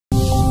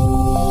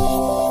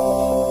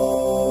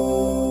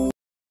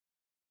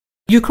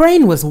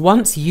Ukraine was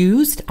once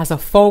used as a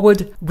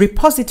forward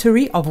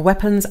repository of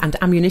weapons and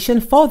ammunition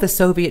for the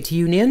Soviet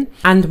Union,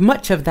 and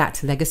much of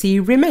that legacy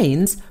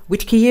remains,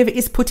 which Kyiv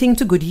is putting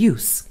to good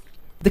use.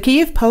 The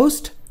Kyiv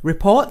Post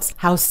reports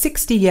how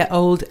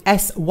 60-year-old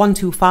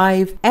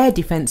S-125 air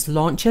defense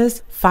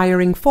launchers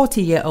firing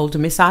 40-year-old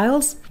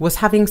missiles was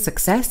having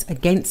success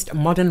against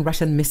modern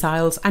Russian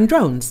missiles and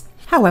drones.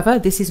 However,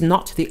 this is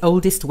not the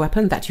oldest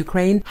weapon that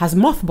Ukraine has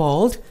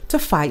mothballed to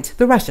fight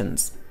the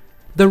Russians.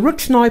 The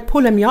Ruchnoy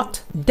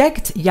Pulemyot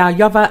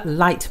Degtyaryova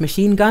light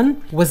machine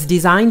gun was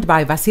designed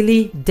by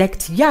Vasily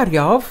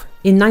Degtyaryov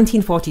in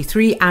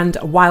 1943, and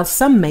while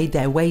some made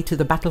their way to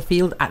the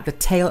battlefield at the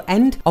tail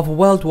end of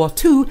World War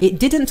II, it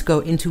didn't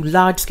go into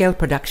large-scale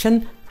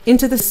production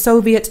into the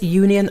Soviet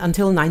Union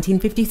until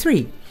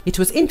 1953. It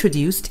was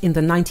introduced in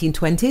the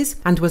 1920s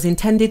and was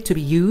intended to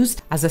be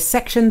used as a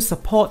section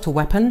support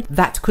weapon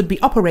that could be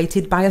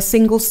operated by a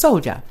single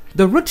soldier.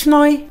 The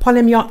Ruchnoy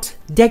Pulemyot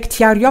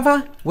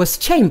Degtyaryova was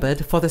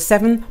chambered for the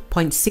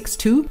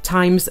 7.62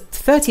 x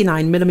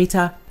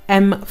 39mm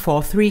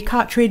M43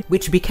 cartridge,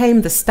 which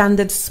became the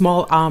standard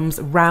small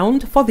arms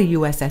round for the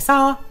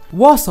USSR,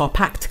 Warsaw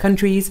Pact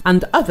countries,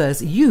 and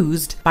others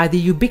used by the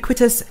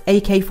ubiquitous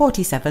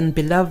AK-47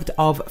 beloved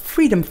of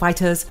freedom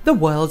fighters the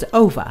world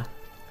over.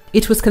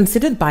 It was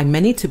considered by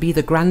many to be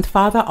the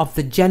grandfather of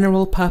the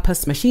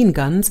general-purpose machine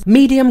guns,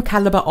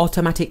 medium-caliber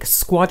automatic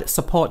squad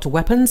support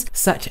weapons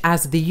such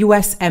as the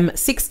US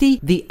M60,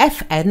 the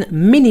FN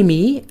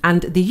Mini-Me,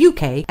 and the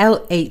UK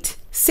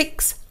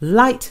L86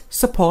 light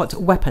support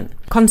weapon.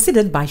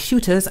 Considered by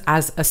shooters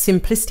as a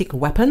simplistic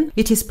weapon,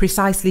 it is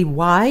precisely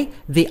why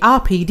the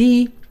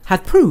RPD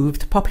had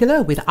proved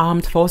popular with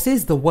armed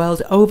forces the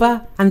world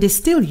over and is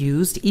still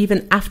used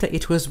even after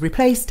it was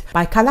replaced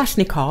by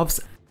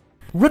Kalashnikov's.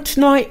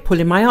 Ruchnoy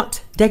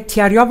Pulemyot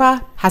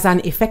Degtyaryova has an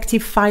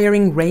effective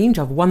firing range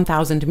of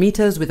 1,000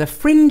 meters with a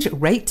fringe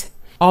rate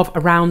of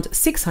around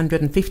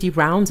 650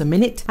 rounds a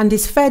minute and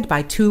is fed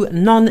by two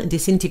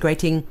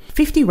non-disintegrating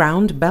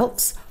 50-round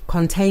belts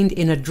contained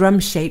in a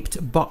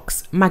drum-shaped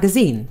box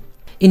magazine.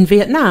 In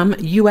Vietnam,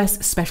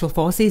 US Special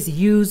Forces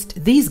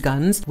used these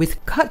guns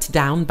with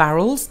cut-down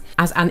barrels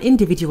as an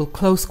individual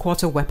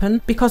close-quarter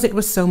weapon because it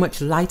was so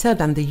much lighter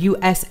than the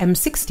US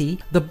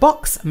M60. The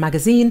box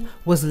magazine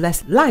was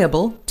less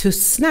liable to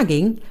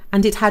snagging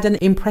and it had an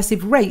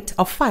impressive rate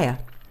of fire.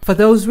 For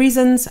those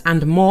reasons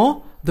and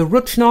more, the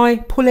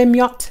Ruchnoy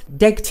Pulemyot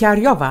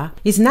Degtyaryova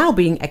is now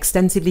being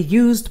extensively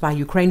used by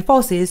Ukraine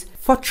forces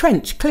for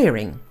trench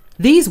clearing.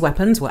 These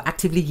weapons were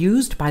actively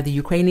used by the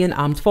Ukrainian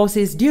Armed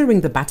Forces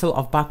during the Battle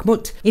of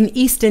Bakhmut in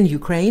eastern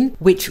Ukraine,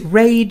 which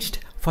raged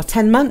for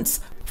 10 months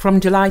from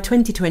July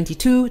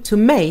 2022 to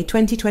May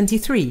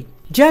 2023.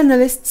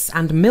 Journalists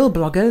and mill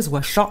bloggers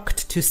were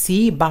shocked to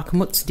see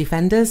Bakhmut's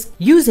defenders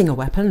using a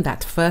weapon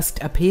that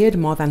first appeared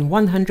more than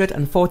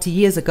 140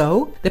 years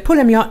ago. The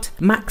Pulemyot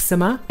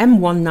Maxima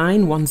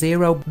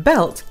M1910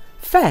 belt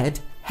fed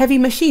heavy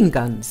machine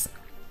guns.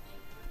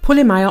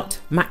 Pulemyot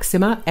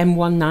Maxima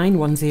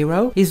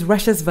M1910 is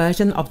Russia's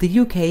version of the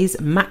UK's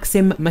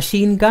Maxim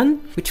machine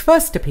gun, which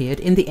first appeared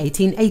in the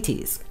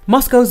 1880s.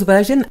 Moscow's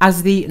version,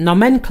 as the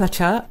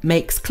nomenclature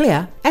makes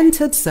clear,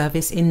 entered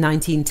service in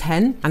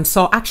 1910 and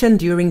saw action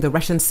during the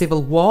Russian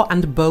Civil War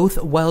and both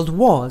World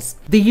Wars.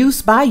 The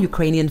use by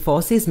Ukrainian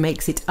forces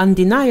makes it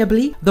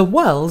undeniably the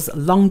world's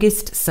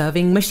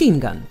longest-serving machine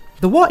gun.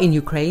 The war in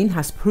Ukraine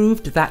has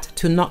proved that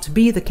to not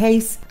be the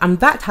case, and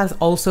that has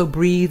also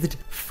breathed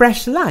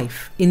fresh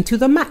life into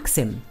the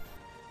Maxim.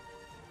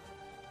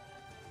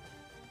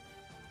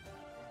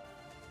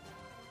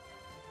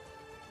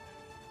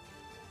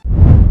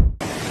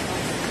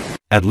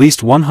 At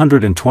least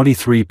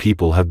 123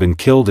 people have been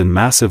killed in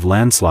massive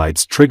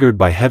landslides triggered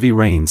by heavy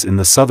rains in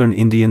the southern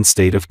Indian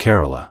state of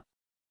Kerala.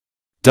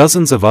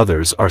 Dozens of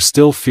others are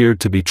still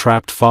feared to be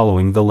trapped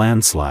following the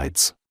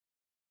landslides.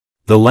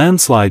 The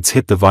landslides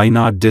hit the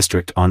Wayanad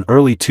district on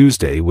early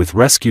Tuesday with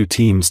rescue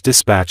teams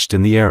dispatched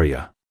in the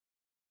area.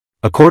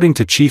 According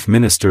to Chief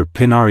Minister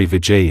Pinarayi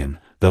Vijayan,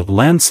 the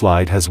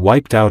landslide has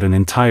wiped out an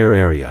entire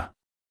area.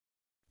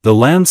 The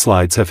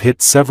landslides have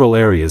hit several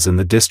areas in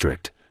the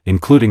district,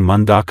 including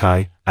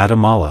Mundakai,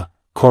 Adamala,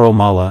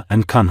 Koromala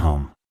and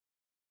Kunhom.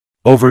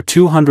 Over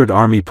 200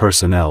 army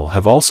personnel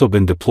have also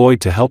been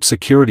deployed to help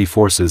security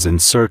forces in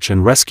search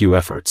and rescue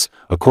efforts,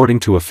 according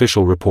to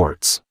official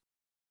reports.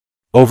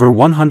 Over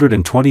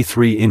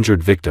 123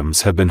 injured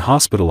victims have been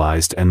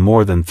hospitalized and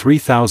more than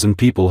 3,000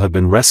 people have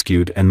been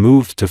rescued and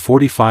moved to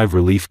 45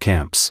 relief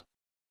camps.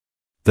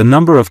 The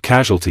number of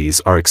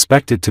casualties are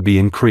expected to be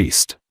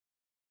increased.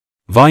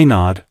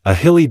 Wayanad, a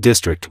hilly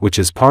district which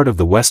is part of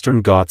the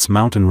Western Ghats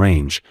mountain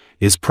range,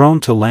 is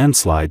prone to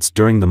landslides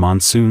during the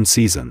monsoon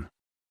season.